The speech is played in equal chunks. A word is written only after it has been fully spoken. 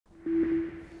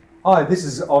Hi, this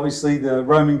is obviously the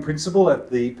roaming principal at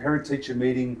the parent-teacher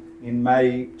meeting in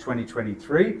May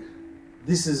 2023.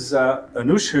 This is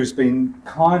Anuj, who's been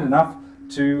kind enough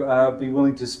to be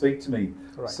willing to speak to me.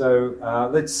 Right. So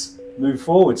let's move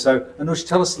forward. So Anuj,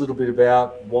 tell us a little bit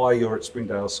about why you're at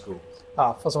Springdales School.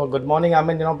 First of all, good morning. I'm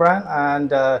Brian,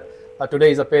 and today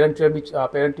is a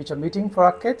parent-teacher meeting for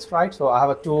our kids, right? So I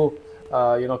have two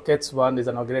kids. One is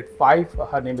in grade 5.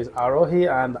 Her name is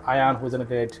Arohi, and Ayan, who's in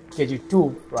grade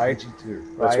KG2, right?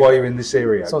 KG2. That's why you're in this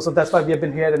area. So that's why we have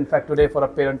been here, in fact, today for a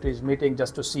parent-teacher meeting,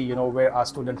 just to see, where our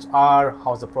students are,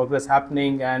 how's the progress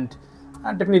happening, and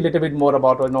definitely a little bit more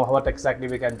about, what exactly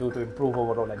we can do to improve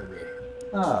overall anyway.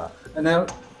 And now,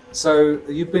 so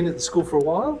you've been at the school for a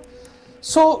while?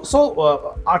 So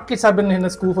our kids have been in the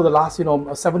school for the last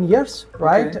 7 years,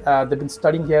 right? Okay. They've been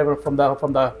studying here from the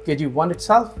KG1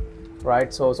 itself,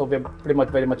 right? So we're pretty much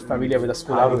very much familiar with the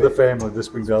school. Part of the family, the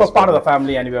Springdales. Part of the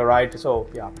family anyway, right? So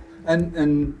yeah.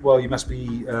 And well, you must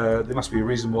be there must be a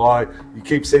reason why you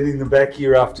keep sending them back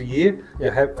year after year. Yeah.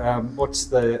 You have what's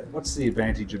the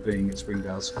advantage of being at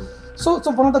Springdales School? So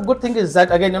one of the good things is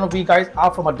that, again, we guys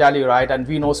are from Delhi, right? And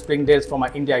we know Springdales from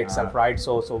India itself, right?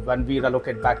 So when we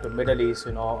relocate back to Middle East,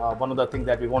 one of the things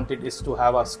that we wanted is to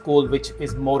have a school which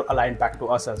is more aligned back to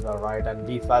us as well, right? And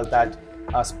we felt that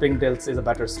Springdales is a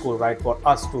better school, right, for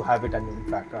us to have it, and in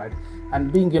fact, right?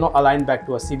 And being aligned back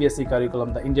to a CBSE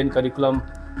curriculum, the Indian curriculum,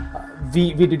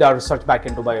 we did our research back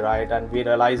in Dubai, right? And we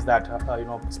realized that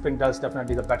Springdales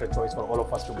definitely is a better choice for all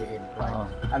of us to be in, right?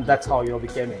 And that's how we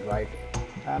came in, right?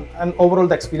 And overall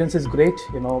the experience is great.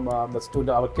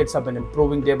 Our kids have been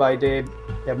improving day by day.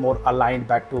 They're more aligned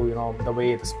back to the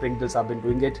way the Springdales have been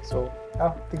doing it. So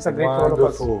things are great for all of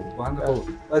us. Wonderful.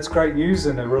 That's great news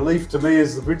and a relief to me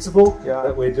as the principal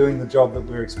that we're doing the job that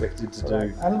we're expected to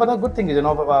do. And but the good thing is,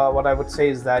 what I would say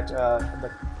is that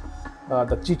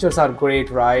the teachers are great,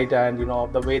 right? And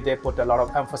the way they put a lot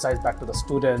of emphasis back to the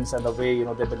students, and the way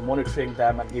they've been monitoring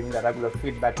them and giving the regular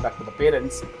feedback back to the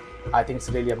parents, I think it's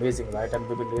really amazing, right? And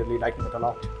we've been really liking it a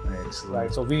lot. Excellent.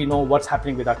 Right? So we know what's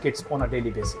happening with our kids on a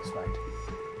daily basis, right?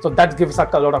 So that gives us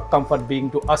a lot of comfort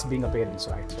being a parents,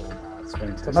 right? So that's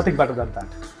fantastic. So nothing better than that.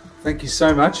 Thank you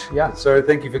so much. Yeah. So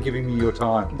thank you for giving me your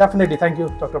time. Definitely. Thank you,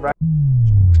 Dr. Brad.